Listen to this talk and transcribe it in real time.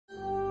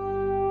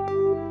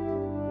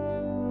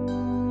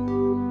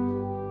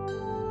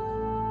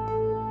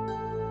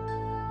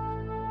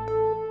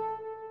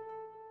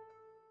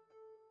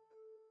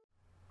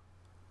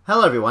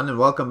Hello everyone and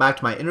welcome back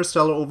to my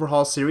Interstellar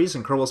Overhaul series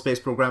in Kerbal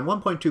Space Program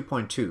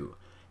 1.2.2.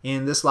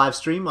 In this live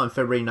stream on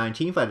February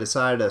 19th, I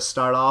decided to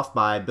start off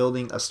by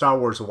building a Star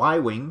Wars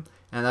Y-Wing,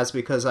 and that's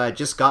because I had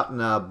just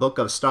gotten a book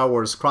of Star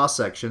Wars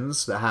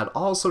cross-sections that had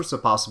all sorts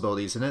of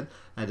possibilities in it,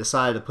 and I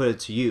decided to put it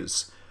to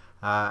use.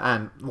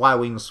 And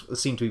Y-Wings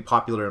seem to be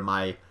popular in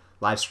my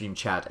live stream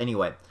chat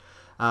anyway.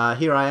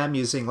 Here I am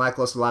using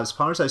Lackluster Labs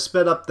parts. I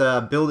sped up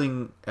the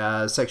building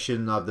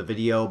section of the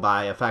video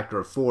by a factor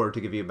of 4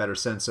 to give you a better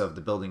sense of the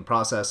building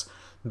process.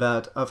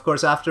 But of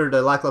course, after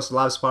the Lackluster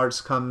Labs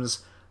parts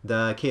comes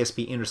the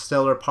KSP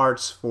Interstellar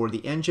parts for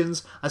the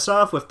engines. I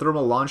start off with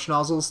thermal launch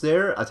nozzles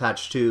there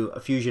attached to a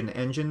fusion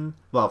engine,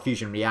 well,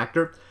 fusion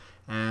reactor.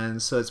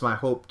 And so it's my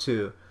hope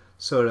to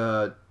sort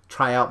of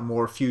try out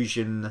more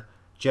fusion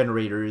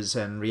generators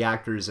and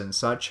reactors and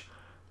such.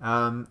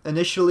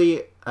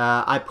 Initially,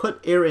 I put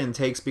air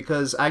intakes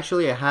because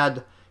actually I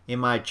had in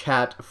my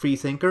chat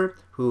Freethinker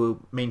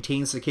who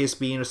maintains the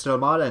KSP Interstellar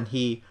mod, and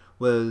he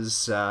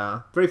was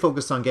very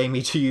focused on getting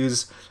me to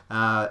use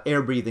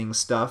air breathing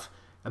stuff.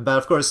 But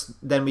of course,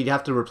 then we'd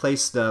have to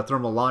replace the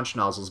thermal launch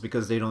nozzles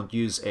because they don't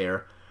use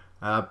air.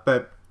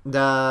 But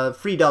the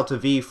free delta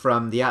V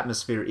from the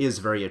atmosphere is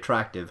very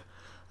attractive.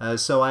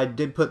 So I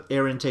did put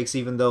air intakes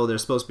even though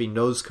there's supposed to be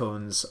nose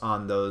cones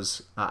on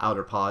those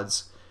outer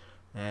pods.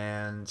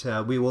 And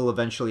we will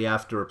eventually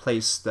have to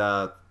replace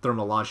the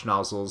thermal launch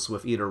nozzles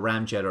with either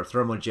ramjet or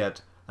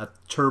thermojet, a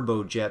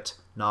turbojet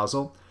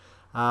nozzle.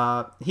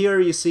 Here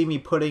you see me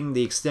putting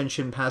the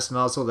extension past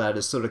nozzle that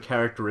is sort of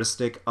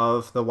characteristic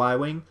of the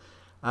Y-Wing.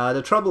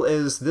 The trouble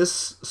is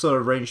this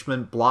sort of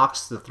arrangement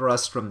blocks the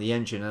thrust from the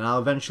engine, and I'll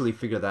eventually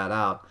figure that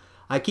out.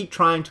 I keep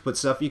trying to put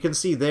stuff. You can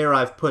see there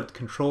I've put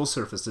control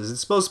surfaces.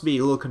 It's supposed to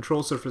be little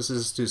control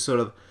surfaces to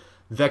sort of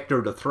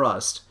vector the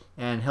thrust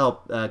and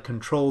help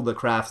control the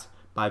craft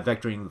by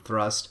vectoring the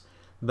thrust,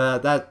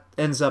 but that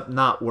ends up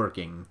not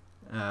working.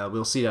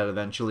 We'll see that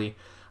eventually.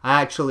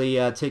 I actually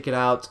take it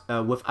out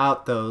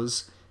without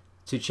those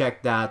to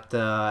check that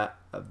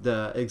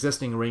the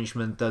existing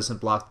arrangement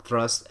doesn't block the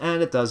thrust,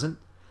 and it doesn't.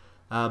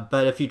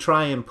 But if you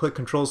try and put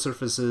control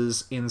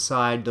surfaces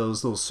inside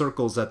those little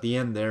circles at the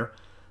end there,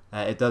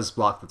 it does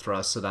block the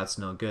thrust, so that's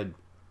no good.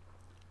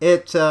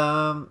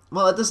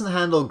 Well, it doesn't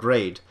handle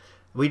great.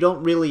 We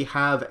don't really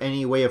have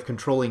any way of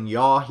controlling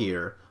yaw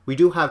here. We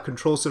do have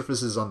control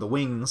surfaces on the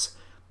wings,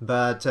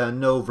 but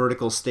no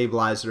vertical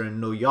stabilizer and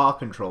no yaw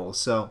control,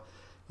 so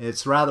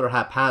it's rather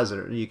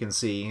haphazard. You can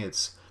see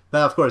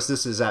but of course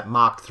this is at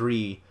Mach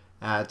 3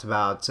 at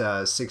about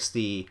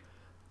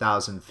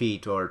 60,000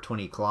 feet or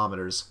 20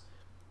 kilometers.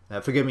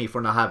 Forgive me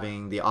for not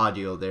having the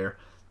audio there,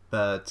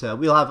 but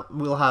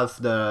we'll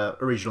have the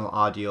original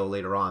audio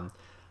later on.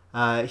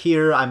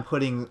 Here I'm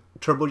putting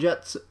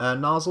turbojet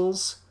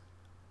nozzles.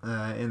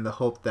 In the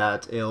hope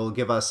that it'll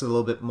give us a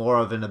little bit more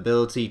of an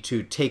ability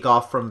to take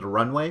off from the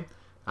runway.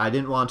 I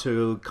didn't want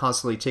to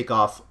constantly take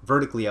off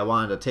vertically, I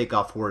wanted to take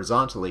off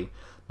horizontally.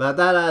 But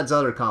that adds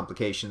other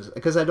complications,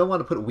 because I don't want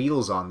to put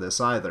wheels on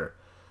this either.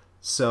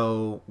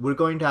 So we're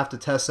going to have to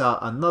test out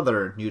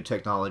another new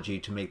technology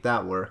to make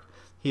that work.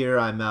 Here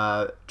I'm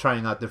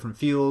trying out different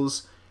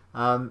fuels.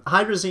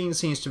 Hydrazine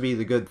seems to be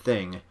the good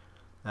thing.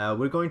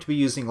 We're going to be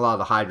using a lot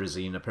of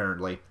hydrazine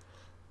apparently.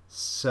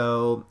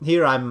 So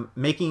here I'm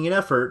making an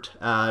effort,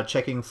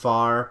 checking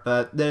far,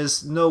 but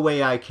there's no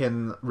way I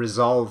can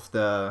resolve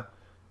the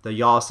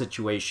yaw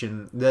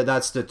situation.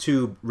 That's the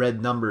two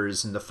red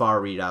numbers in the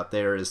far readout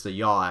there is the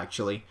yaw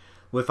actually,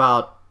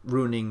 without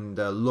ruining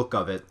the look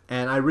of it.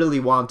 And I really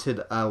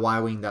wanted a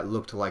Y-Wing that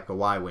looked like a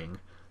Y-Wing.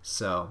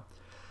 So,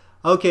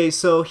 okay,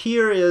 so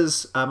here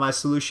is my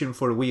solution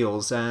for the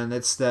wheels, and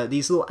it's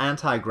these little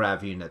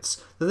anti-grav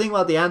units. The thing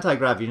about the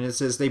anti-grav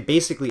units is they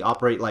basically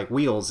operate like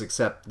wheels,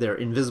 except they're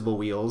invisible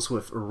wheels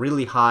with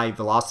really high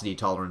velocity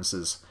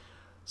tolerances.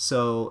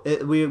 So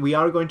we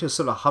are going to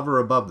sort of hover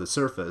above the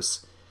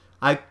surface.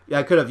 I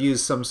could have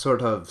used some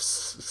sort of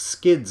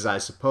skids, I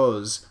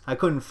suppose. I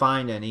couldn't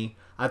find any.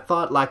 I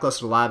thought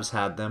Lackluster Labs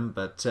had them,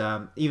 but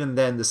even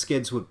then the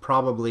skids would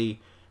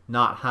probably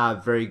not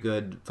have very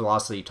good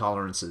velocity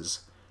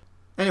tolerances.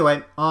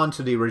 Anyway, on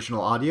to the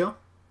original audio.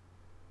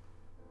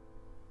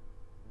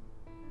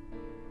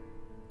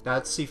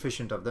 That's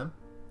efficient of them.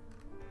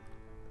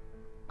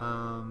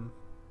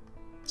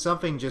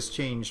 Something just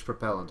changed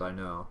propellant, I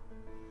know.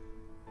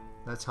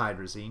 That's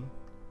hydrazine.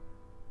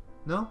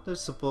 No,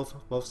 there's both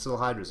still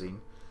hydrazine.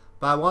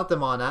 But I want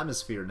them on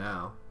atmosphere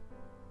now.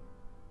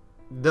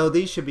 Though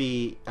these should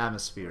be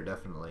atmosphere,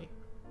 definitely.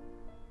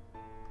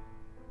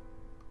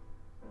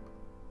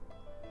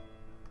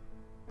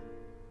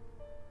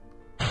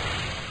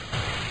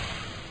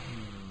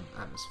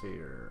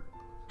 Atmosphere.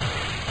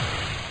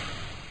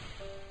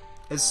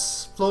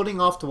 It's floating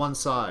off to one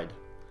side.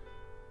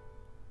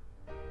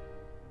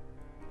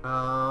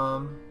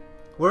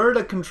 Where are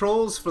the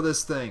controls for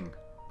this thing?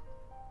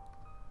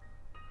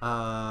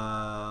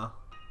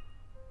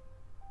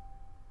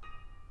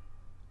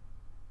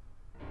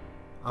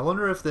 I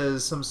wonder if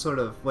there's some sort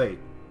of... Wait.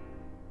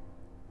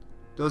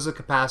 Those are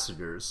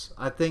capacitors.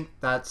 I think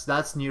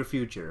that's near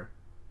future.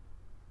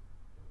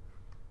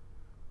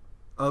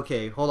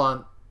 Okay, hold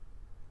on.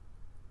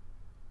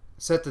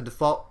 Set the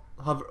default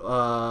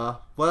hover.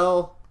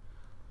 Well,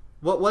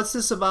 what's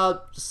this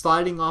about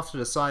sliding off to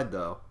the side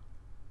though?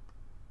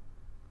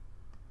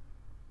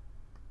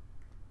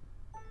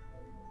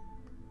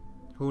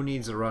 Who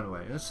needs a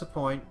runway? That's the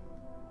point.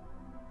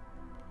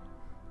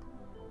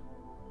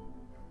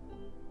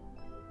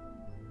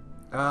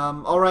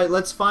 Alright,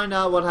 let's find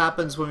out what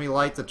happens when we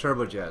light the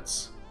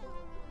turbojets.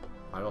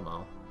 I don't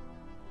know.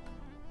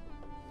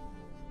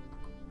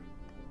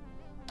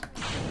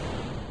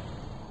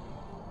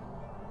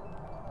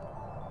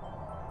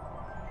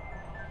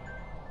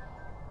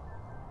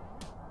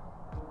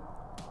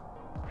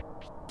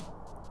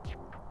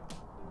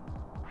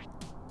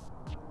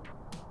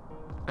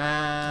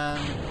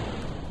 And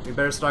we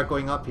better start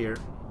going up here.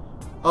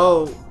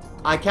 Oh,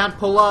 I can't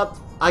pull up.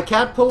 I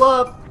can't pull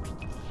up.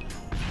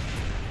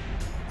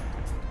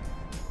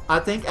 I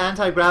think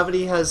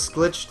anti-gravity has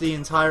glitched the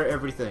entire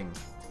everything.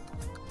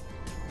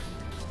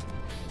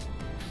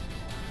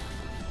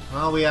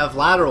 Well, we have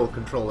lateral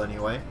control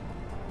anyway.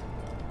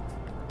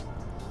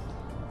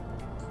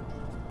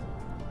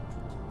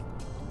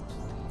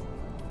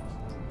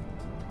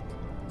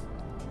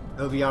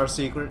 It'll be our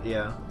secret,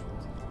 yeah.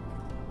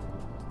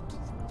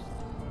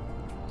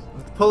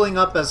 I'm pulling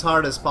up as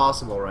hard as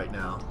possible right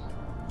now.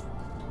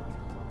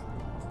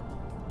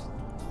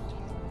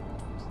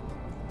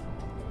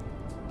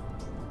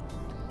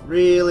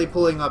 Really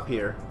pulling up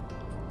here.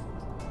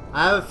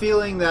 I have a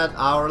feeling that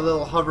our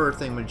little hover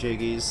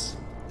thingamajiggies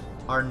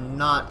are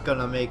not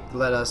gonna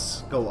let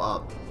us go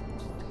up.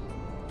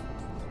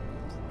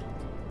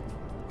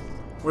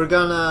 We're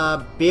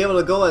gonna be able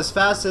to go as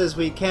fast as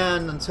we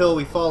can until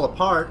we fall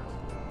apart.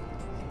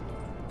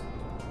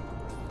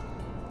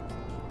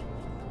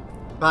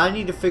 But I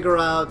need to figure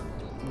out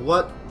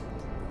what...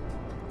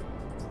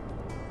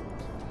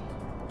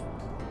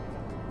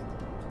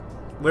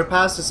 We're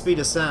past the speed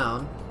of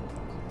sound.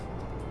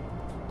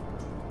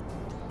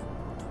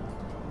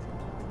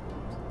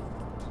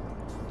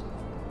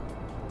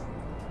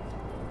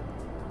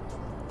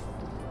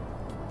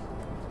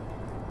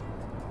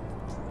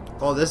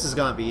 Oh, this is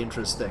gonna be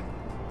interesting.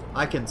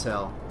 I can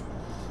tell.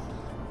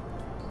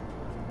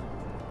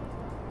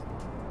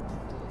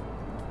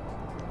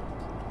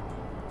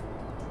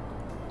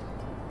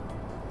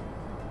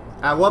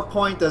 At what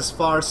point does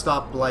Far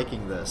stop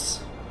liking this?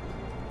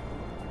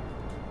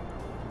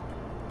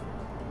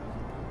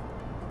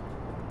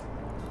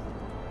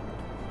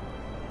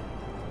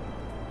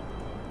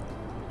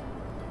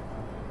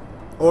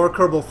 Or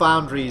Kerbal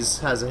Foundries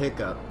has a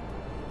hiccup.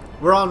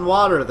 We're on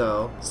water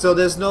though, so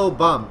there's no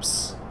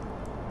bumps.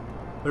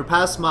 We're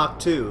past Mach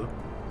 2.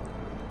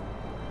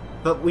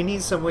 But we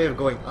need some way of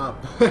going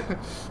up.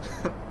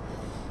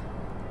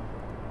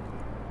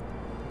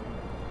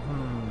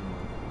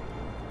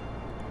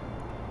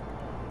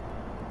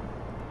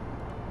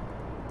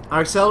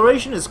 Our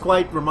acceleration is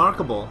quite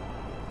remarkable.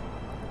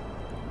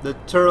 The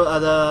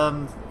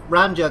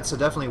ramjets are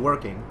definitely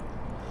working.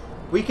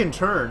 We can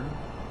turn.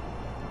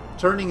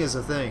 Turning is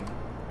a thing.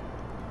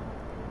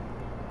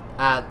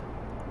 At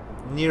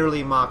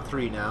nearly Mach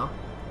 3 now.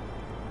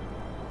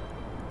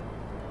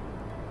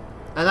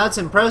 And that's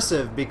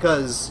impressive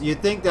because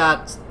you'd think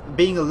that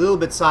being a little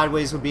bit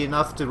sideways would be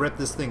enough to rip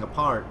this thing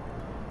apart.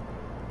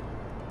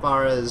 As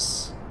far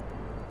as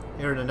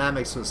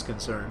aerodynamics was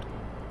concerned.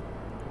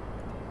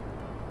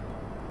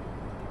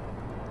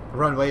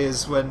 Runway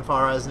is when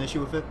Far has an issue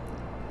with it.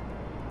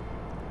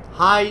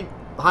 High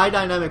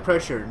dynamic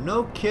pressure.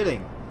 No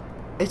kidding.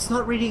 It's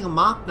not reading a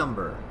Mach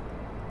number.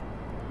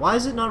 Why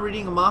is it not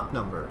reading a Mach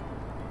number?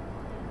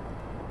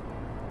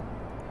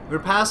 We're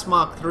past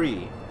Mach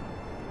 3.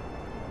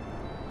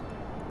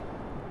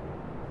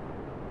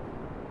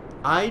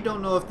 I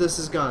don't know if this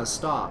is gonna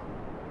stop.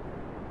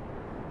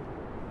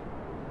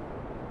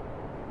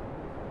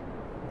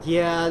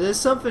 Yeah, there's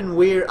something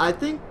weird. I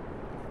think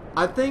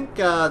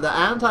the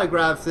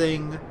anti-grav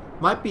thing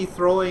might be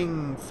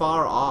throwing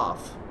Far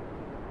off.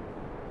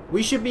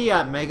 We should be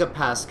at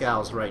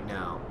megapascals right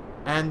now,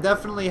 and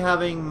definitely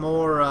having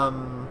more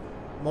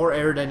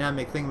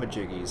aerodynamic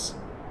thingamajiggies.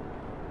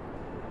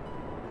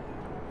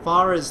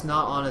 Far is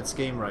not on its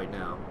game right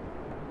now.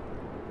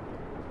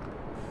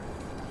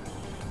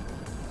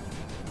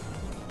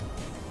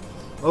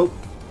 Oh.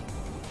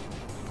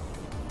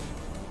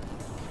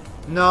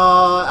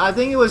 No, I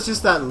think it was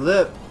just that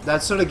lip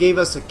that sort of gave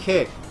us a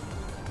kick.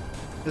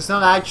 It's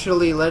not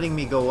actually letting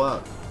me go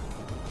up.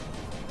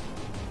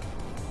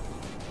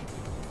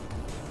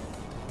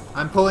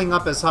 I'm pulling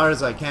up as hard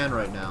as I can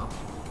right now.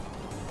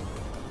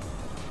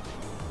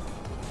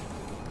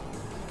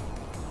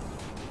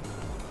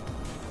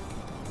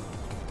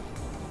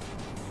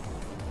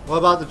 What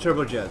about the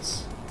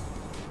turbojets?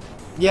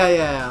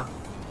 Yeah.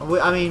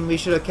 I mean, we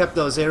should have kept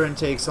those air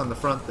intakes on the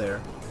front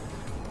there.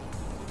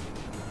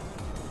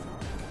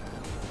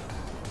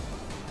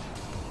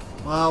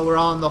 Well, we're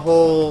on the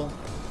whole...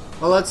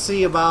 Well, let's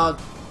see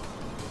about...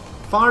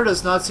 Far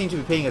does not seem to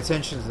be paying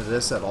attention to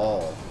this at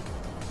all.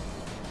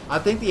 I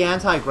think the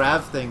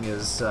anti-grav thing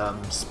is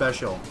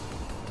special.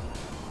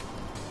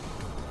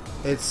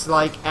 It's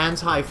like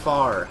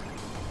anti-far,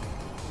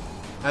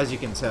 as you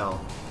can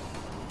tell.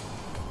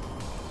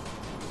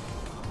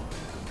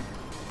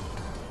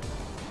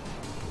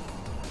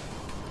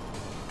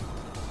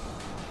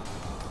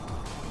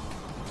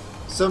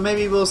 So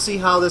maybe we'll see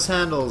how this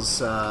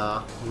handles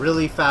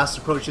really fast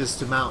approaches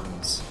to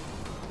mountains.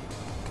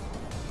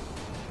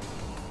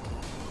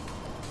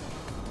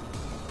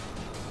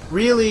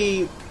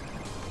 Really,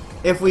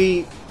 if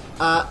we...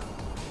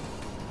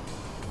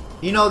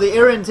 you know, the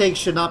air intake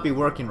should not be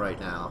working right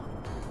now.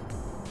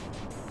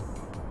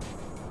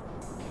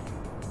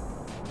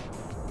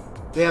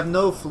 They have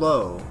no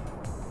flow.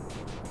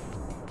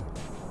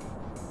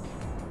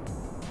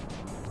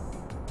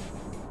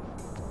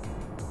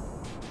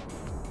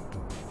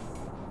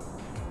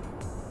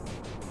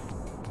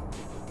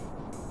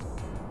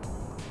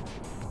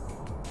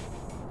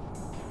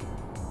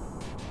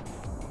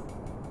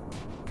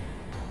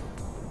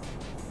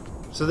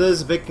 So this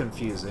is a bit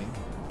confusing.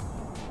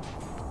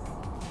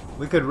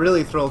 We could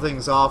really throw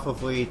things off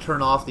if we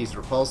turn off these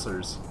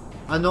repulsors.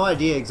 I have no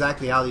idea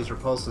exactly how these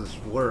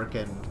repulsors work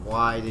and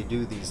why they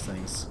do these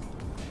things.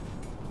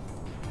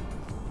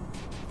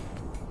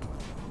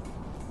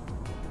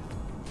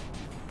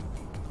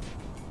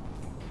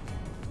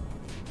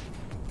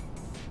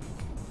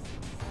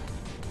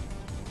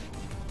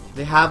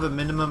 They have a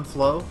minimum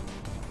flow?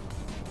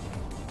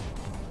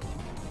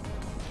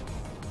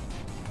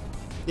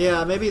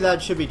 Yeah, maybe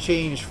that should be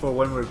changed for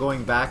when we're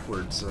going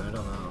backwards. I don't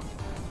know.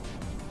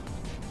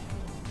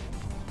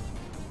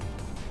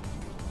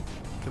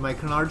 Do my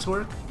canards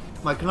work?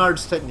 My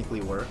canards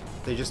technically work.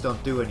 They just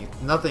don't do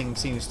anything. Nothing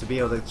seems to be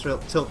able to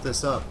tilt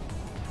this up.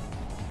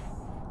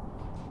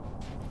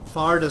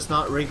 FAR does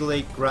not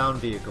regulate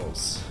ground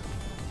vehicles.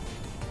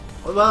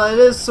 Well, it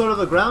is sort of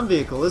a ground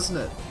vehicle, isn't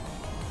it?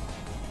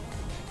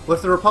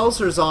 With the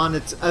repulsors on,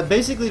 it's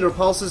basically the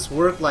repulsors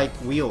work like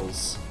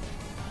wheels.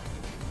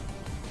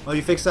 Oh,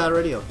 you fixed that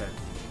already? Okay.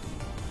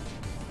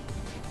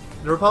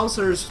 The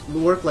repulsors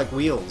work like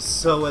wheels,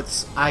 so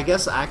it's, I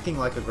guess, acting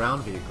like a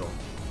ground vehicle.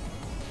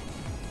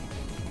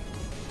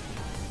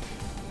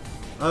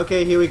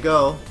 Okay, here we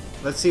go.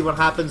 Let's see what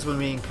happens when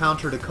we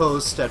encounter the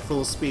coast at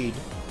full speed.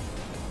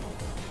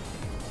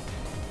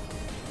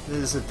 This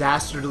is a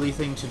dastardly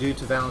thing to do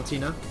to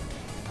Valentina.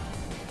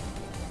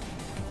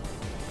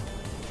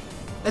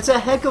 It's a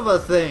heck of a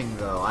thing,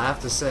 though, I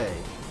have to say.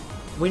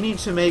 We need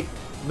to make...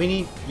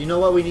 you know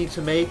what we need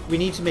to make? We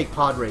need to make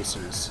pod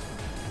racers.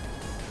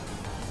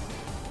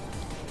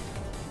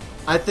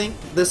 I think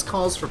this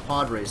calls for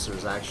pod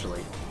racers,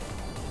 actually.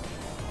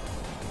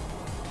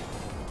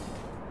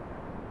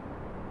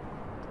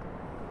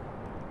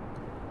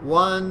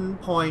 One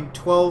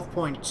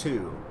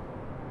 1.12.2.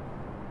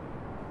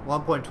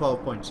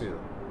 1.12.2.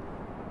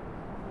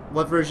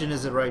 What version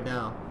is it right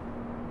now?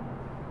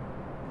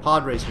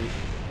 Pod racer.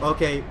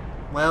 Okay,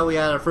 well, we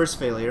had our first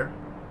failure.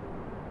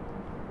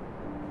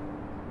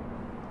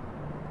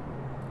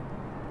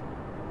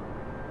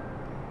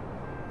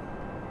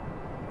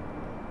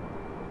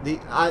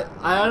 I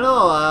don't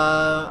know,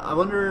 I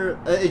wonder,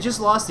 it just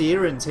lost the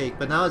air intake,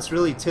 but now it's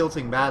really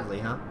tilting badly,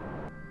 huh?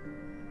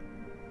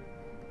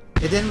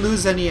 It didn't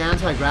lose any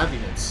anti-grav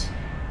units.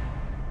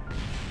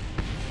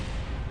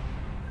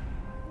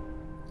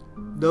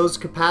 Those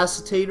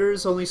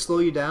capacitors only slow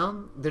you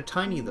down? They're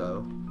tiny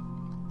though.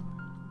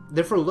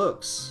 They're for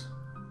looks.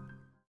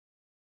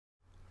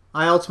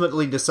 I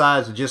ultimately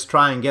decided to just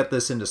try and get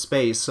this into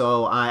space,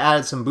 so I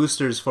added some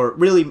boosters for,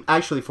 really,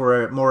 actually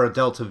for more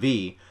delta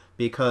V,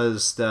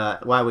 because the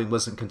Y-wing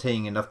wasn't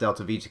containing enough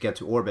delta V to get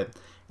to orbit,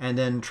 and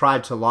then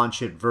tried to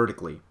launch it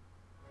vertically.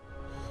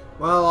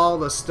 Well, all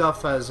the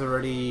stuff has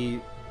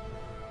already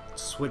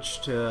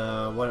switched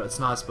to what it's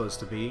not supposed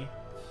to be.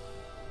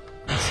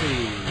 Let's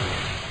see.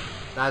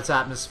 That's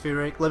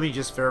atmospheric. Let me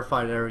just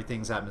verify that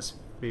everything's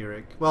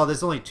atmospheric. Well,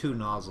 there's only 2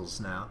 nozzles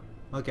now.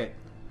 Okay.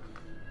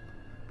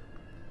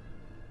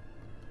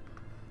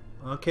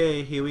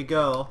 Okay, here we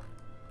go.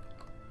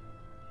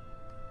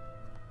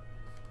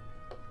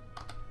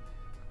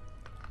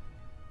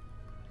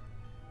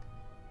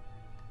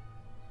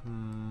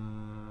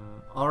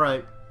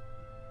 Alright.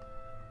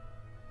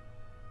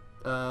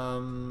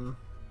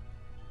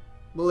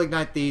 We'll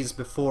ignite these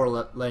before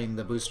letting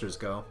the boosters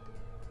go.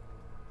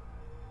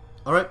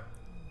 Alright,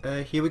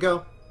 here we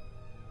go.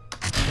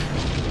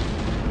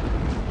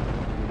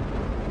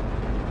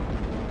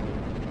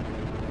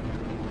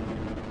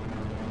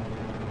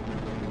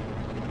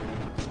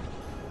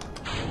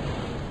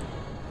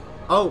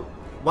 Oh,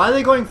 why are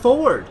they going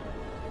forward?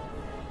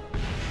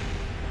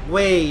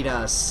 Wait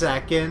a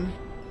second.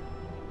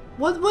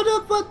 What?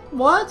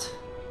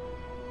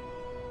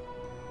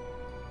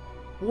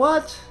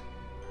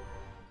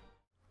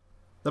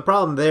 The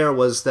problem there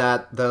was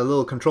that the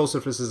little control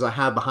surfaces I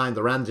had behind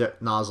the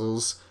ramjet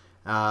nozzles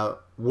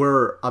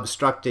were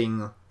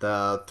obstructing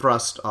the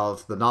thrust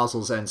of the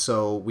nozzles, and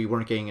so we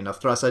weren't getting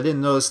enough thrust. I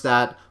didn't notice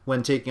that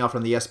when taking off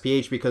from the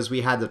SPH because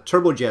we had the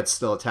turbojets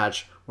still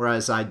attached,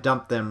 whereas I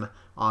dumped them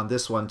on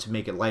this one to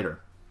make it lighter.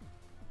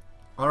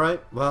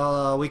 Alright,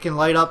 well, we can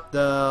light up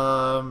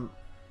the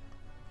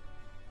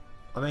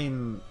I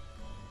mean,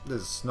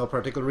 there's no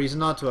particular reason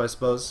not to, I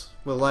suppose.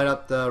 We'll light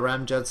up the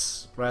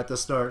ramjets right at the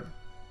start.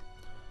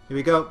 Here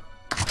we go.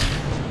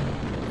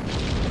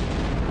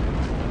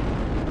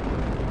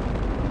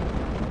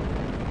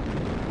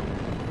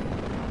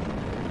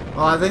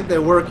 Well, I think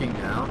they're working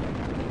now.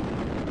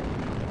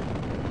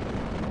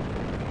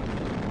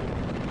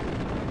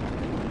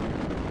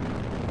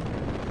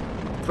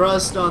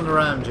 Thrust on the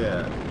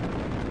ramjet.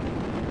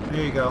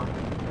 Here you go.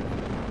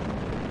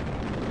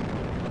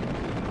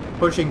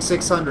 Pushing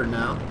 600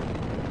 now.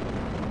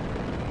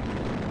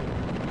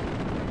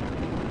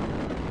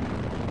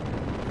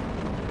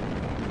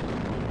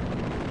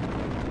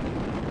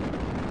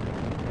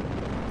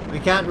 We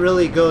can't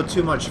really go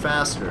too much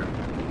faster,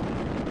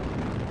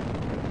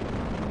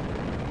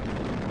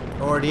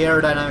 or the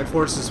aerodynamic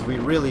forces will be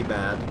really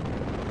bad.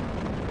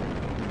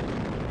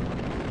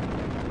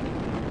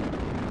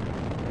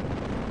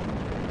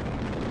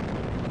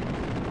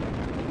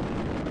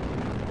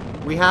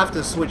 We have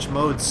to switch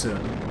modes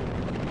soon,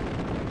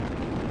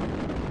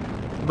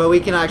 but we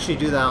can actually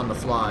do that on the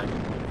fly.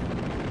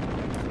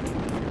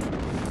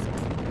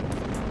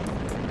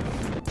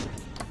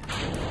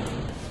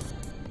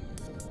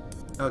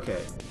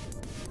 Okay,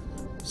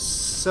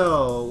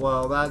 so,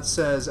 well, that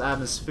says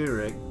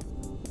atmospheric.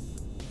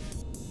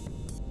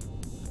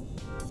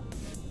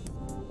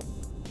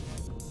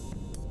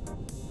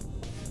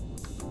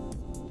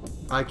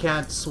 I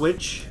can't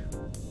switch.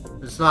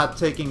 It's not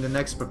taking the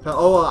next propel.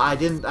 Oh, I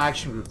didn't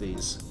action group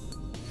these.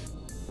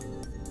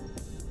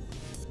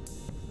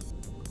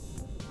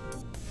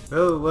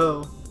 Whoa,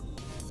 whoa.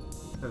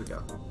 There we go.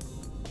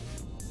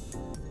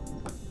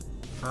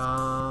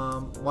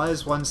 Why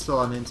is one still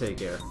on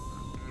intake air?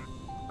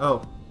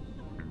 Oh.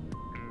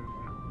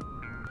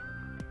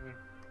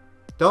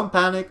 Don't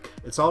panic.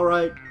 It's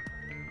alright.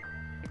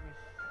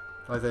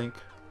 I think.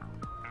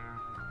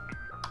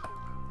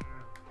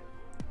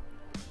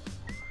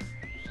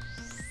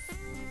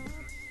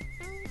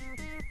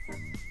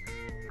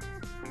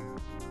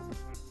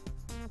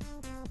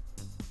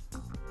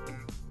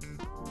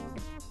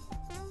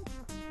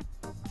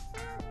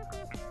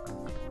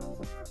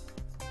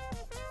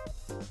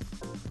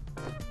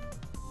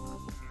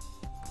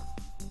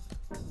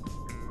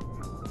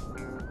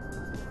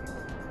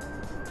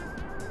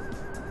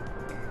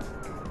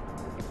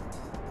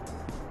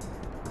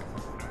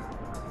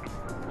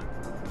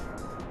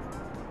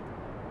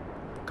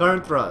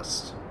 Current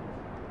thrust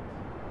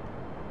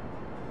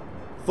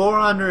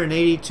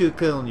 482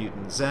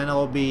 kilonewtons, and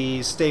it'll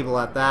be stable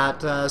at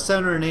that.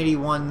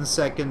 781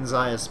 seconds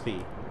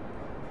ISP.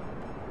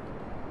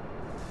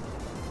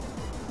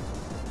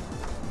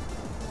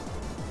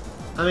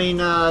 I mean,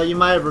 you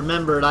might have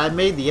remembered I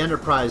made the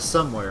Enterprise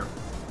somewhere,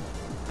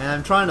 and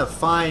I'm trying to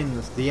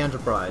find the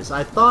Enterprise.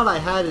 I thought I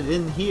had it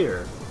in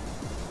here.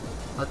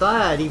 I thought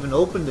I had even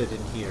opened it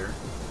in here,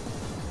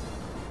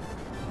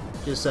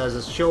 just as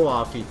a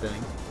show-offy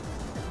thing.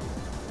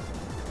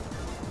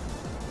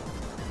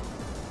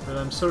 But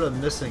I'm sort of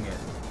missing it.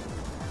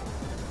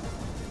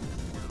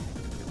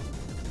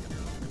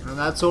 And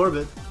that's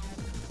orbit.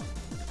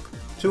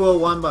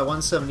 201 by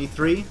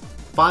 173,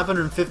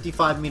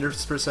 555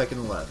 meters per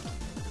second left.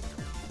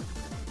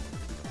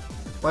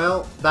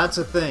 Well, that's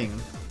a thing,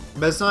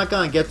 but it's not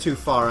going to get too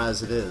far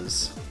as it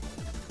is.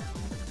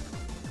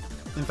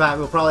 In fact,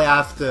 we'll probably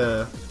have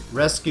to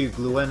rescue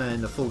Gluena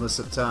in the fullness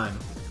of time.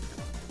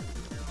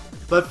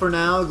 But for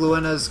now,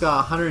 Gluena's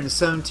got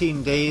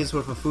 117 days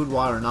worth of food,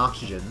 water, and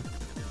oxygen.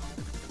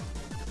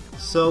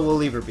 So we'll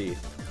leave her be.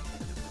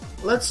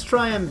 Let's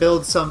try and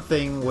build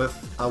something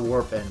with a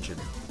warp engine.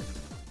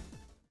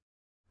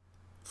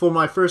 For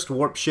my first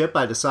warp ship,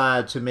 I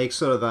decided to make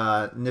sort of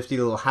a nifty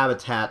little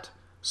habitat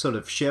sort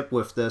of ship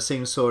with the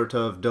same sort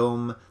of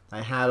dome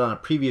I had on a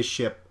previous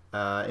ship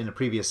in a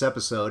previous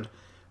episode.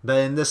 But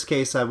in this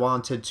case, I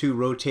wanted 2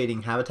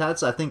 rotating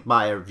habitats, I think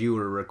by a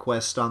viewer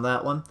request on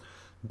that one.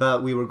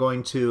 But we were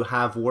going to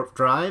have warp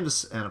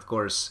drives, and of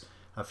course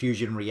a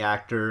fusion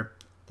reactor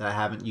that I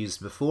haven't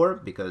used before,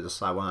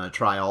 because I want to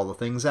try all the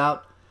things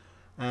out.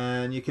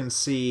 And you can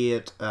see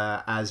it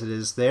as it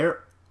is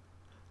there.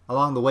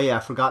 Along the way I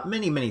forgot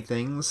many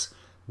things,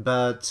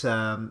 but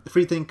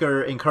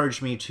Freethinker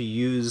encouraged me to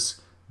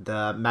use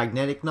the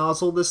magnetic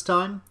nozzle this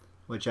time,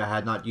 which I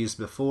had not used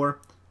before.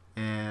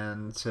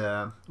 And,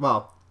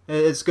 well,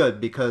 it's good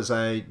because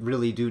I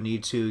really do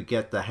need to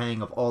get the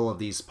hang of all of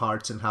these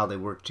parts and how they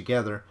work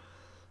together.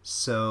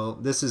 So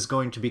this is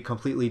going to be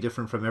completely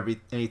different from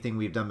anything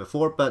we've done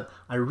before, but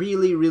I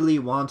really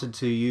wanted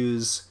to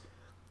use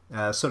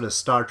sort of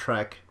Star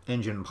Trek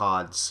engine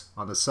pods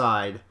on the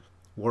side,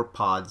 warp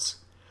pods.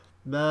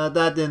 But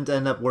that didn't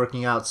end up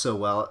working out so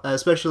well,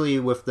 especially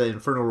with the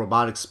Infernal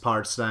Robotics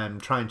parts that I'm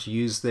trying to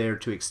use there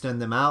to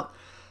extend them out.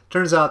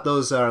 Turns out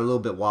those are a little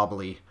bit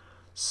wobbly,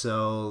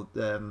 so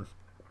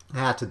I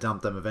had to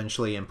dump them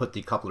eventually and put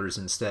the couplers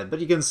instead. But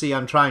you can see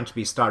I'm trying to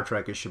be Star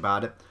Trek-ish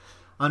about it.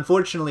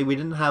 Unfortunately, we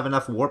didn't have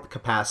enough warp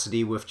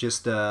capacity with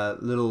just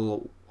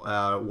little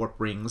warp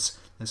rings,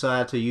 and so I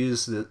had to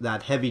use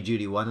that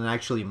heavy-duty one, and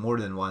actually more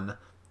than one,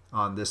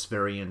 on this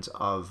variant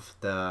of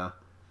the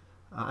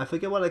I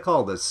forget what I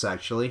call this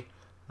actually.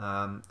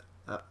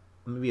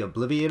 Maybe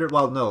Obliviator?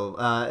 Well, no.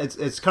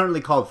 It's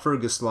currently called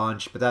Fergus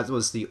Launch, but that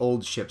was the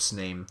old ship's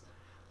name.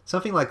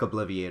 Something like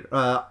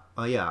Obliviator.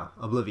 Yeah,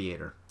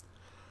 Obliviator.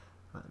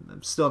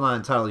 I'm still not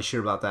entirely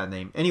sure about that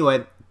name.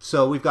 Anyway,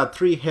 so we've got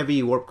 3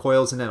 heavy warp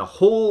coils and then a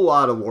whole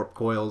lot of warp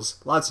coils.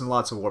 Lots and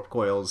lots of warp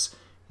coils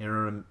in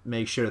order to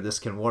make sure this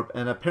can warp.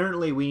 And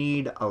apparently we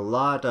need a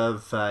lot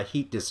of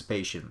heat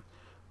dissipation.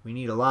 We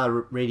need a lot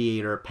of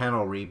radiator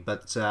panelry,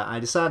 but I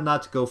decided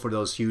not to go for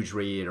those huge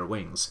radiator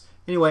wings.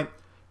 Anyway,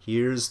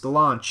 here's the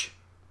launch.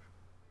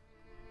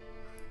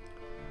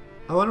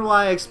 I wonder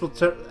why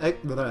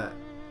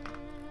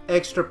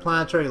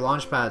extraplanetary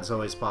launch pads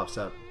always pops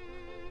up.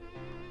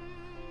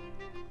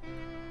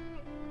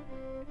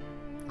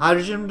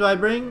 Hydrogen do I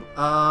bring?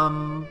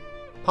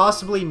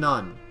 Possibly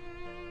none.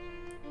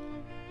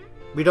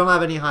 We don't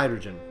have any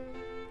hydrogen.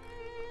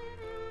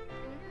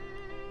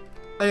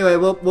 Anyway,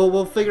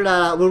 we'll figure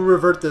that out. We'll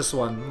revert this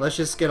one. Let's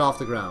just get off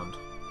the ground.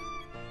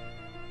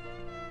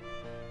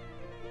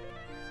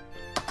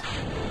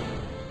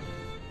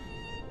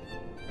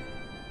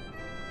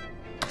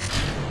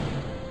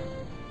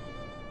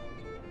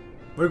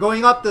 We're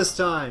going up this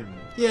time!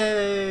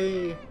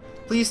 Yay!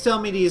 Please tell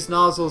me these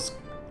nozzles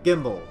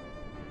gimbal.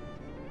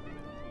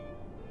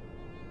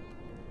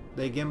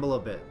 They gimbal a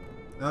bit.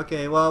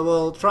 Okay, well,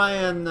 we'll try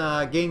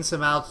and gain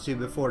some altitude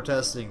before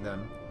testing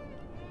them.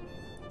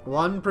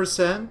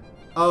 1%?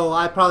 Oh,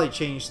 I probably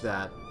changed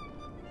that.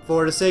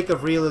 For the sake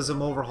of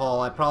realism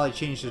overhaul, I probably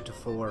changed it to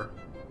 4.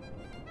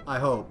 I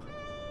hope.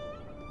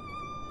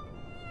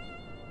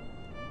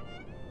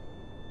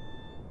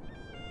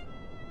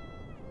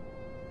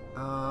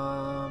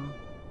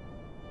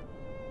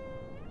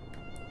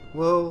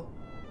 Well,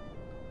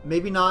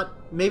 maybe not.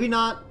 Maybe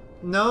not.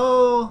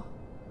 No.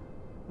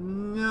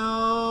 No.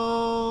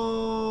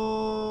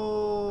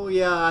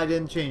 Yeah, I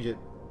didn't change it.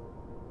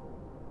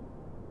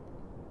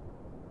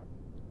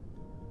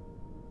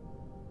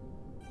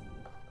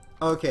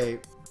 Okay.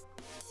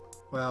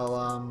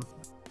 Well,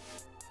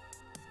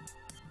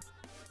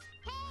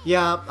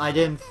 yeah, I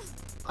didn't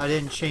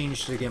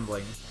change the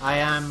gimbling. I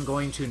am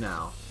going to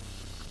now.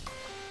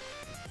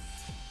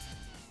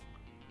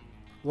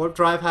 Warp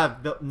drive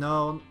have built?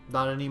 No,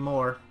 not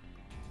anymore.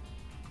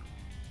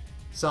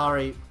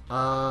 Sorry.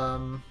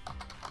 I've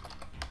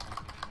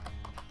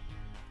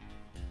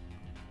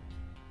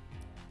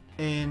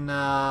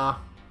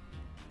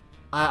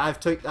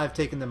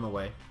taken them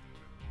away.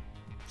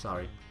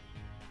 Sorry.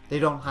 They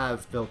don't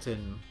have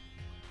built-in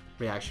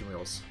reaction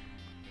wheels.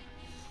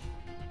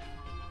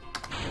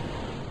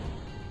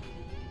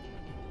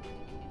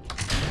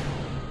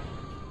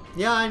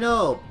 Yeah, I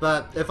know,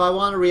 but if I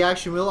want a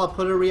reaction wheel, I'll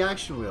put a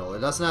reaction wheel. It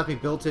doesn't have to be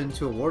built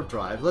into a warp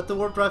drive. Let the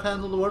warp drive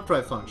handle the warp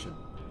drive function.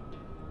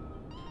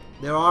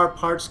 There are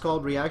parts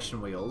called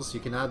reaction wheels. You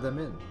can add them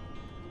in.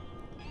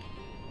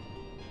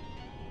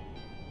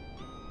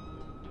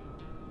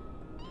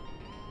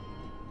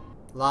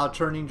 Loud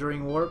turning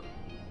during warp?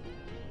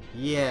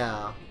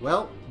 Yeah,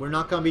 well, we're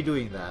not going to be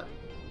doing that.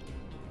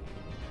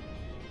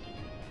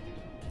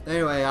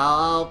 Anyway,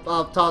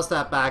 I'll toss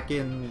that back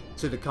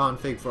into the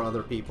config for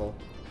other people.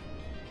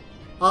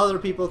 Other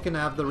people can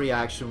have the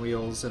reaction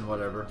wheels and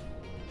whatever.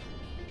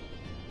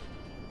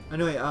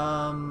 Anyway,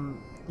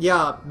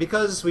 yeah,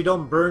 because we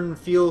don't burn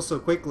fuel so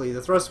quickly,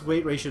 the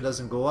thrust-weight ratio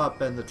doesn't go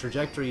up, and the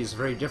trajectory is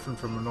very different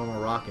from a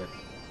normal rocket.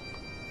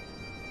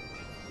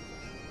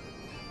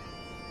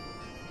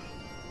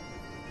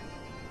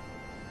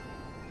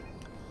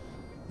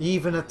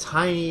 Even a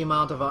tiny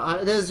amount of...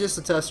 it is just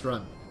a test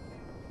run.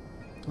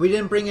 We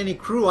didn't bring any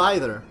crew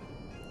either.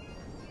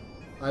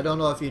 I don't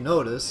know if you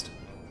noticed.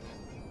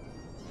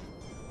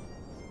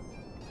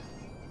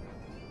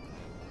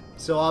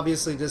 So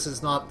obviously this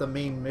is not the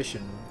main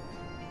mission.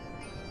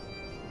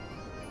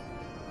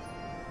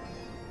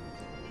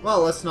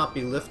 Well, let's not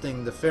be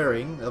lifting the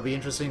fairing. It'll be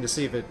interesting to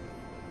see if it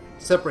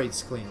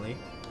separates cleanly.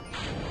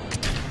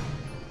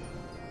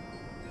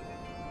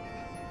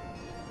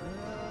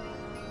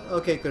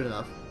 Okay, good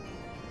enough.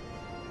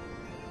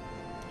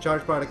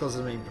 Charged particles is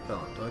the main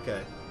propellant.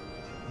 Okay.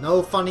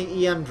 No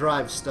funny EM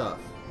drive stuff.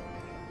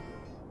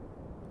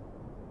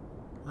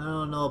 I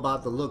don't know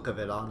about the look of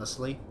it,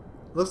 honestly.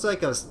 Looks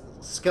like a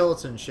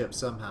skeleton ship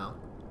somehow.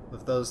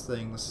 With those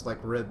things like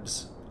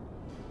ribs.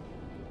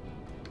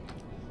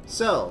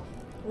 So,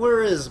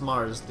 where is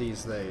Mars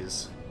these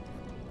days?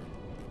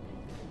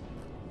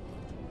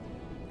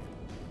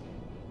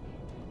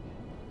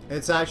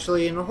 It's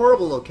actually in a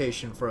horrible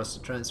location for us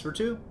to transfer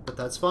to, but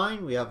that's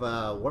fine. We have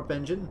a warp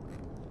engine.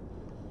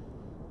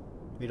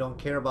 We don't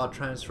care about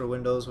transfer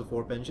windows with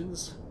warp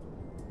engines.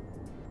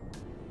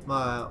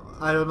 I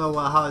don't know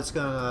how it's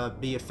gonna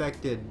be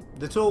affected.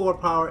 The total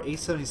warp power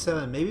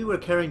 877. Maybe we're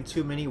carrying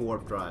too many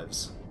warp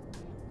drives.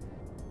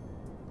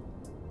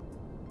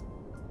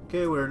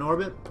 Okay, we're in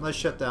orbit. Let's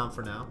shut down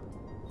for now.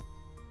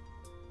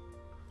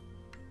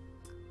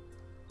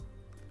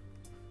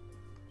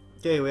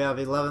 Okay, we have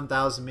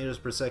 11,000 meters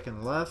per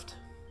second left.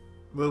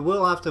 We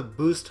will have to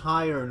boost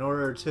higher in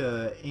order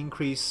to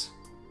increase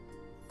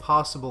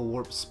possible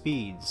warp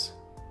speeds.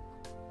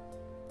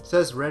 It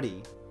says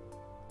ready.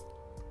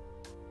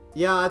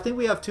 Yeah, I think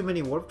we have too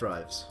many warp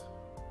drives.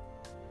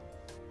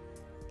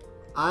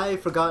 I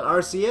forgot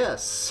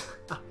RCS.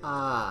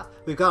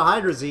 We've got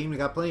hydrazine, we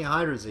got plenty of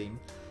hydrazine.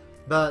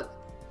 But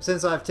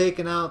since I've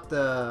taken out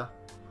the...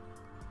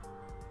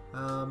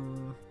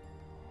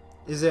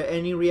 is there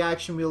any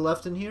reaction wheel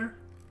left in here?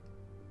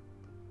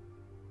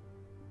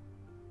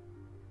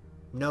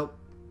 Nope.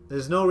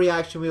 There's no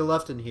reaction wheel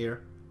left in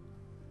here.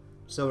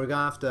 So we're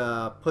gonna have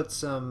to put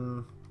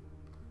some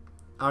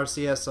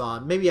RCS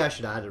on. Maybe I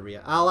should add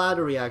a I'll add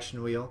a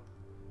reaction wheel.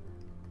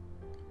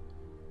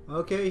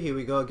 Okay, here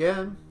we go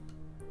again.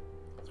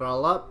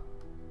 Throttle up.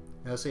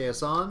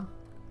 RCS on.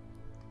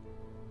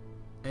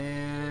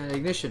 And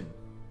ignition.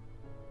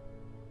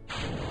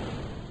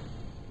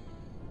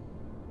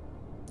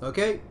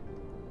 Okay.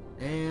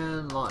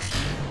 And launch.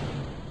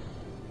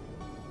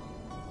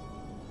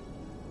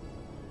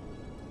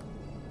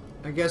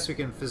 I guess we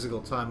can physical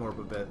time warp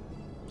a bit.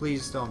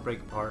 Please don't break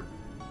apart.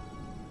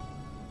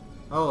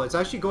 Oh, it's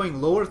actually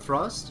going lower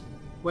thrust?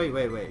 Wait.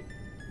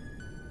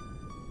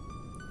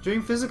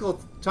 During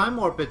physical time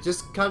warp, it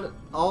just cut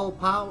all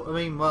power. I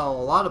mean, well,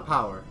 a lot of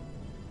power.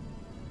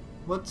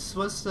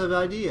 What's the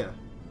idea?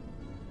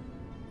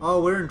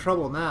 Oh, we're in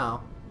trouble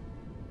now.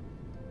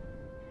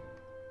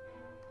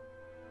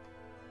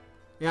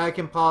 Yeah, I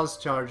can pause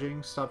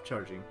charging, stop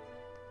charging.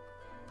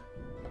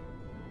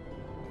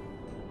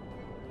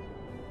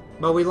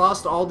 But we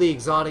lost all the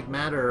exotic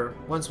matter.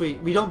 Once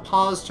we don't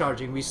pause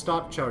charging, we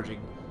stop charging.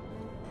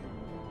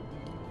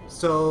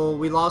 So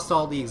we lost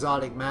all the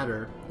exotic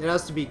matter. It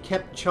has to be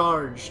kept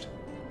charged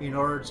in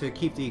order to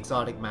keep the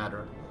exotic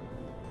matter.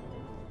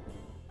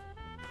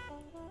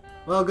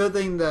 Well, good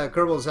thing the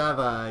Kerbals have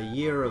a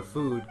year of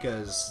food,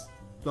 because...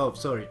 Oh,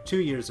 sorry,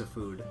 2 years of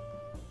food.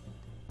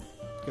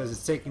 Because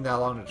it's taking that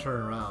long to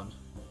turn around.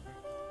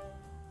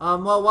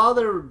 Well, while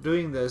they're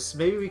doing this,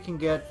 maybe we can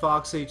get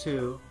Foxy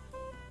to...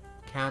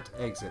 Can't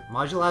exit.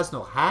 Module has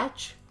no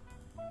hatch?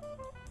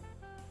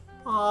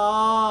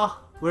 Ah,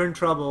 we're in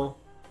trouble.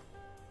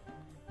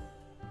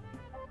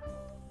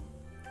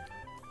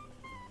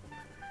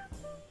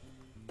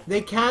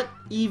 They can't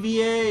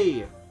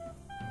EVA!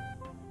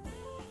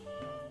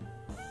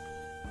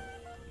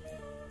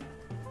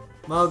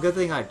 Well, good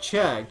thing I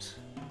checked.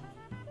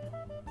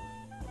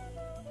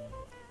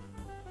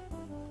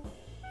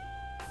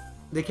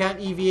 They can't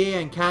EVA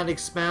and can't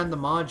expand the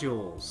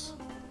modules.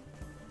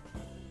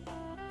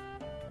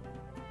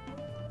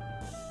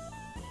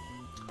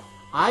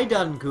 I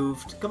done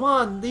goofed. Come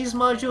on, these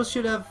modules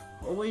should have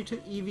a way to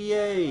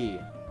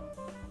EVA.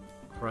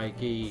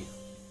 Crikey.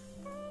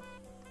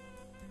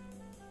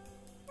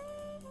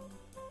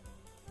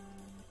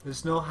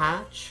 There's no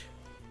hatch?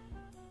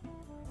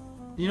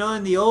 You know,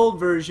 in the old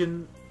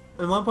version,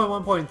 in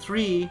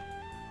 1.1.3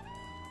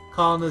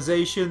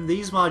 colonization,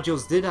 these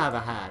modules did have a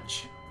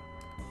hatch.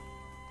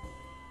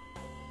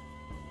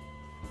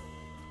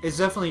 It's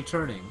definitely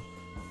turning.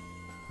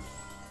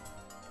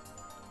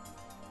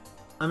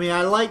 I mean,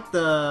 I like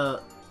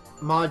the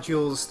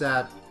modules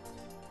that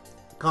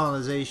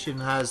colonization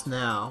has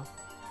now,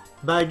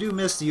 but I do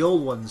miss the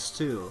old ones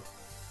too.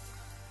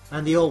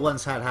 And the old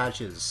ones had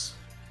hatches,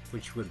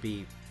 which would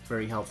be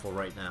very helpful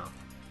right now.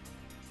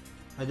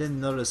 I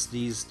didn't notice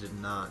these did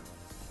not.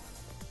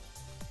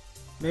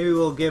 Maybe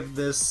we'll give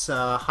this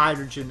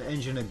hydrogen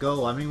engine a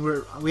go. I mean,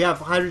 we have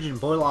hydrogen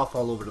boil off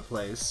all over the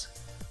place.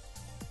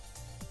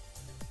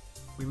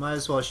 We might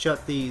as well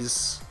shut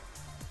these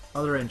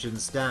other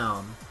engines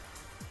down.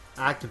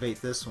 Activate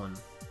this one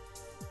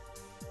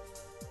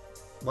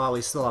while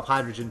we still have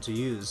hydrogen to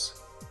use.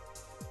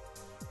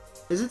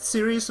 Is it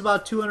serious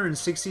about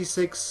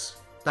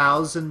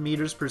 266,000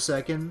 meters per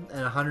second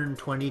and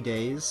 120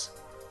 days?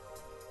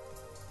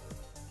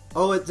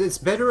 Oh, it's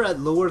better at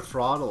lower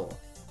throttle.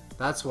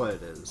 That's what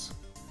it is.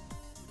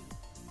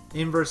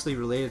 Inversely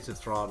related to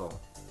throttle.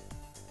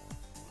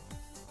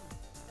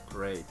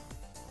 Great.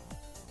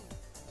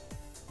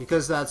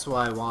 Because that's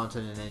why I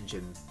wanted an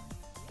engine.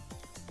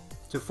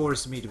 To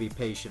force me to be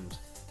patient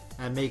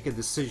and make a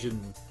decision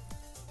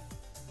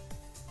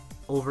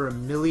over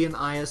 1 million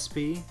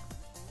ISP.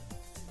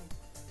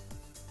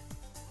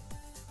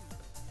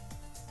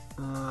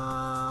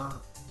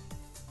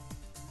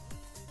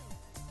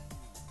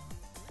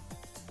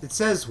 It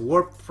says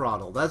warp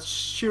throttle. That's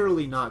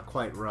surely not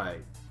quite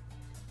right.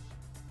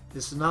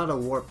 This is not a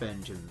warp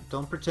engine.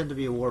 Don't pretend to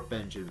be a warp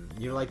engine.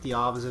 You're like the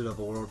opposite of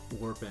a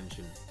warp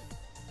engine.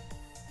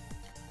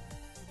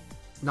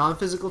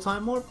 Non-physical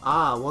time warp?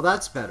 Ah, well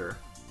that's better.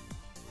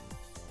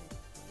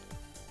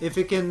 If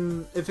it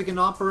can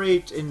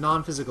operate in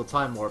non-physical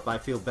time warp, I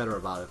feel better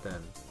about it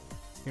then.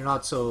 You're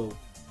not so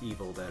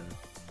evil then,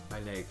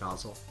 magnetic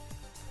nozzle.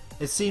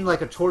 It seemed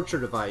like a torture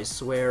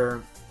device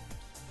where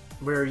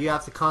you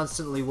have to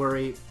constantly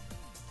worry,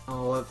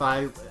 oh,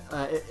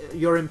 if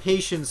your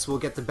impatience will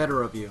get the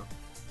better of you.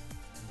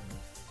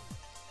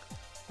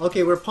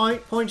 Okay, we're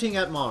pointing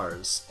at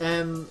Mars,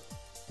 and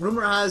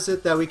rumor has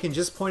it that we can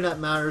just point at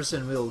Mars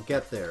and we'll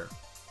get there.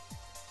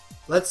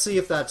 Let's see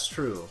if that's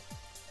true.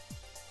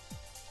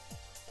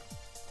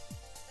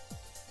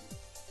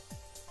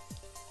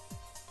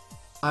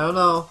 I don't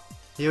know.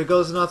 Here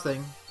goes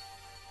nothing.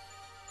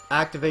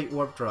 Activate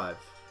warp drive.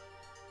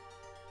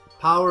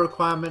 Power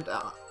requirement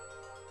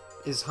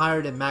is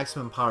higher than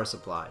maximum power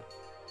supply.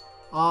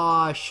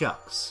 Aw,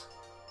 shucks.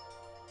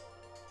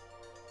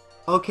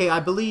 Okay,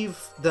 I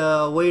believe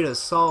the way to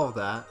solve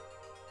that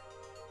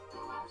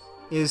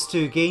is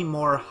to gain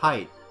more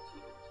height.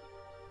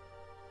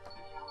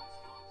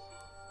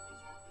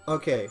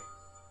 Okay.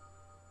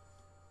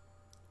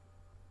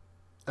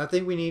 I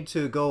think we need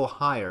to go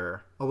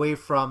higher, away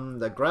from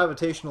the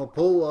gravitational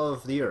pull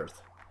of the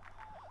Earth.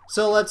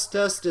 So let's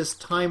test this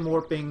time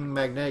warping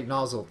magnetic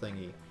nozzle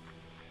thingy.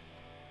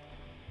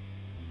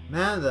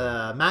 Man,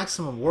 the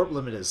maximum warp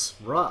limit is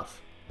rough.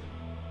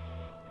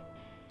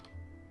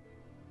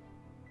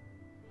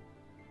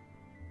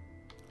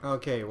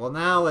 Okay, well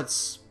now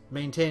it's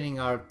maintaining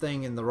our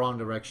thing in the wrong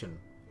direction.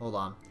 Hold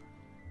on.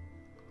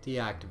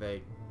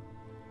 Deactivate.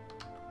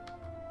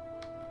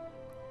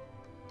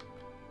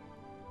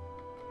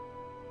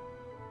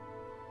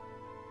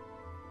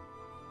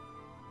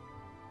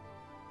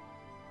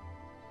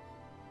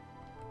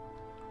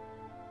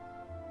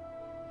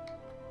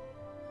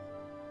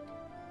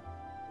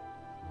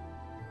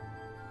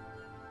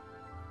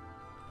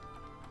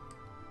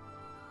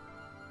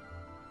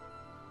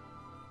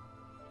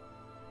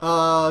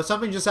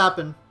 Something just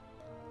happened.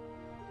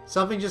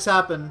 Something just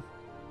happened.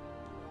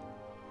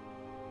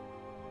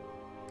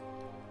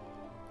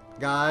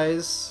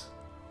 Guys,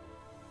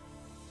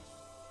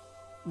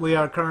 we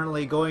are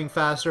currently going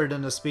faster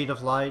than the speed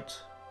of light.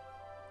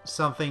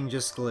 Something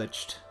just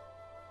glitched.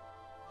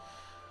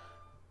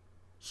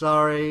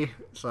 Sorry.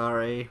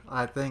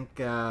 I think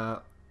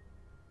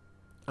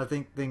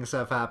things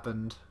have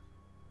happened.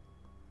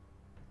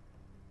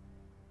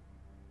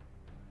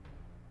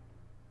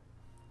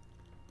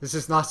 This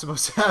is not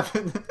supposed to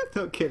happen.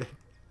 No kidding.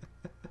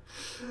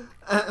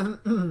 I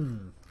don't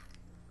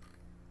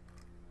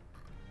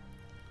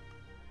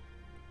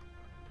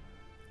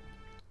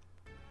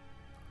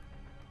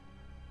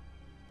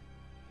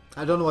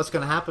know what's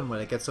going to happen when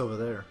it gets over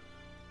there.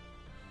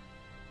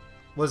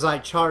 Was I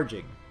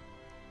charging?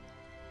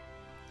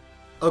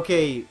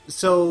 Okay,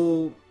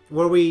 so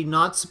were we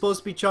not supposed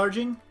to be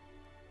charging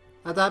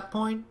at that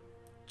point?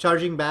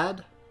 Charging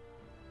bad?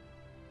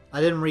 I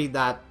didn't read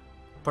that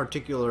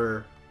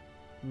particular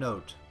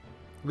note.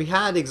 We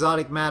had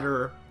exotic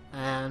matter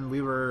and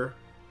we were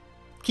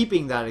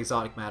keeping that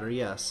exotic matter,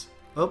 yes.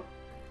 Oh.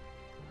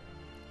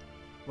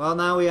 Well,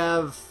 now we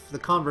have the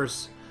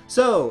converse.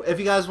 So, if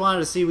you guys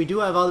wanted to see, we do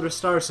have other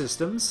star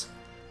systems,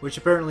 which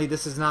apparently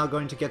this is now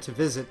going to get to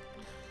visit.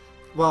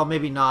 Well,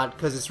 maybe not,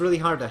 because it's really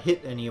hard to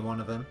hit any one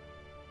of them.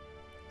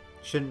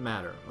 Shouldn't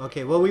matter.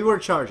 Okay, well, we were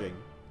charging.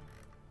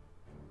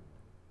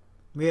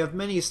 We have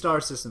many star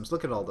systems.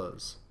 Look at all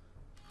those.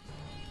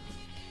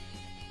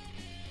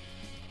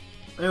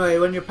 Anyway,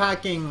 when you're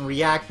packing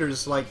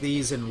reactors like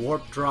these and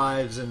warp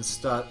drives and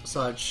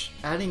such,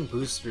 adding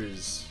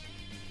boosters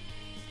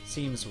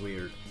seems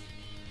weird.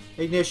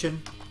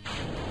 Ignition.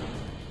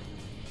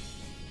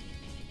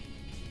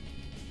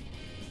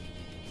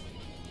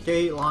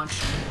 Okay, launch.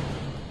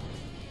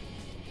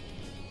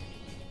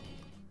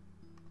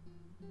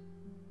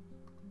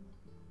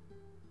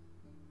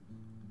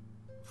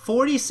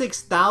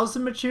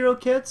 $46,000 material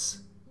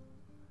kits?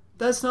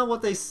 That's not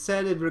what they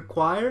said it'd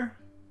require?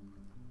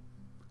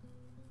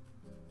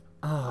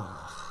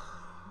 Oh.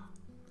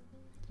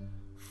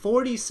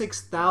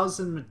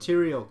 46,000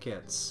 material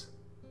kits.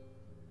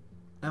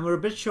 And we're a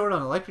bit short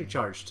on electric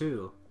charge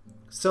too.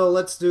 So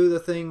let's do the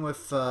thing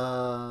with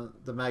the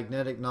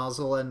magnetic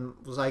nozzle, and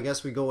I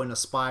guess we go in a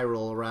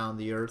spiral around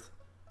the Earth.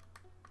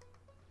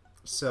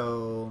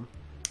 So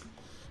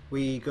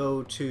we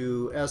go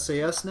to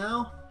SAS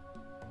now,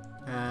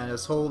 and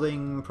it's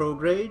holding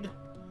prograde,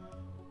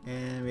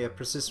 and we have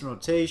persistent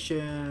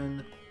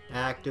rotation.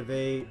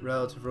 Activate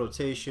relative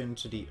rotation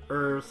to the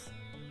Earth.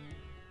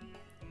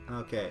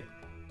 Okay.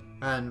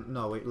 And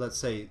no, wait, let's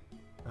say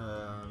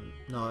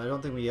no, I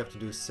don't think we have to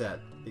do set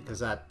because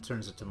that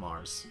turns it to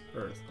Mars.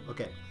 Earth.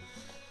 Okay.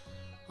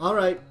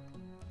 Alright.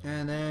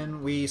 And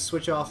then we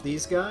switch off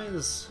these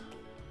guys.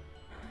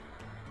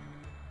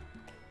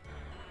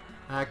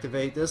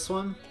 Activate this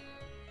one.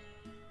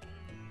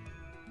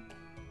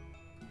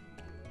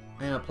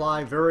 And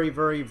apply very,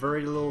 very,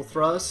 very little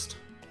thrust.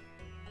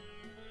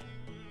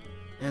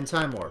 And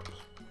time warp.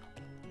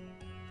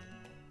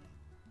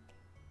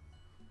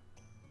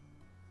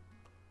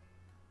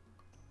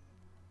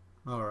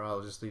 Alright,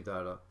 I'll just leave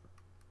that up.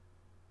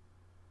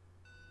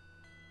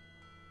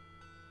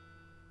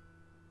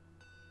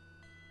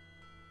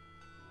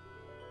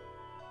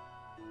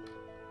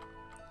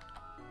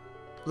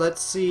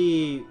 Let's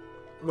see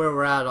where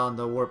we're at on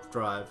the warp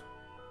drive.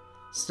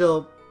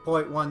 Still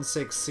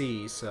 0.16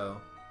 C,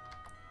 so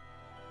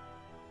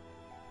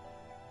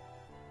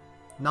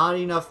not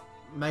enough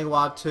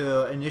megawatt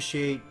to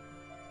initiate.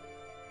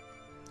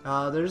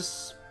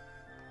 There's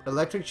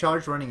electric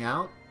charge running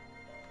out.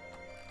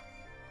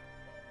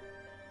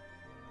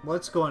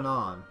 What's going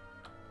on?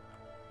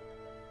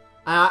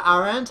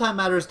 Our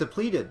antimatter is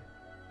depleted.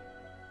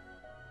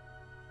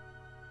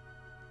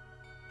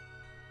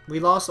 We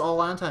lost all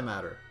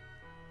antimatter.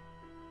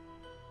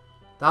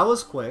 That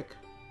was quick.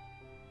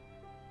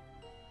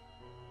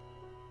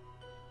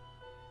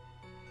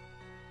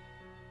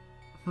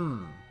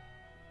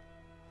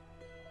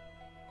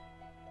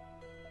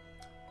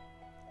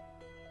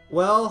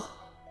 Well,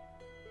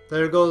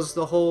 there goes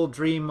the whole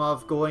dream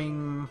of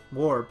going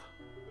warp.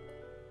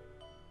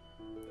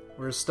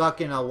 We're stuck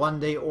in a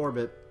one-day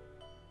orbit.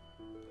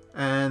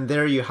 And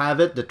there you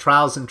have it, the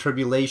trials and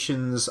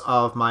tribulations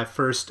of my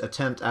first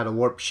attempt at a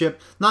warp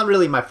ship. Not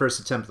really my first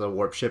attempt at a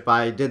warp ship.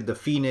 I did the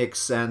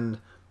Phoenix, and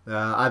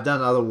I've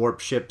done other warp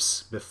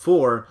ships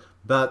before,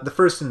 but the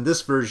first in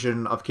this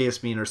version of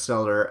KSB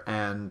Interstellar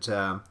and,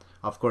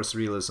 of course,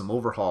 Realism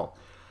Overhaul.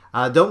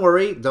 Don't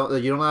worry, you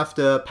don't have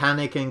to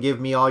panic and give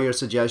me all your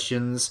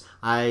suggestions.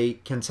 I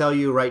can tell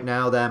you right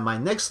now that my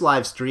next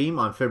live stream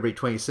on February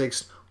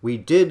 26th, we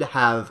did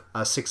have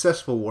a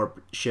successful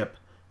warp ship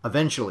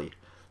eventually.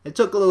 It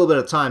took a little bit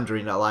of time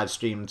during that live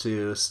stream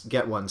to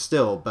get one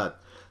still, but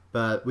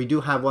we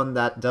do have one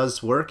that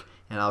does work,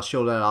 and I'll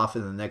show that off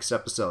in the next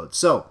episode.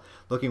 So,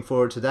 looking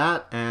forward to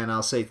that, and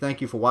I'll say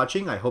thank you for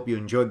watching. I hope you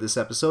enjoyed this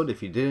episode.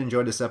 If you did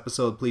enjoy this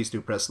episode, please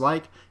do press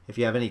like. If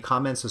you have any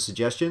comments or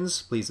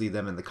suggestions, please leave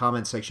them in the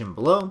comment section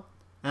below,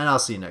 and I'll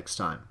see you next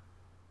time.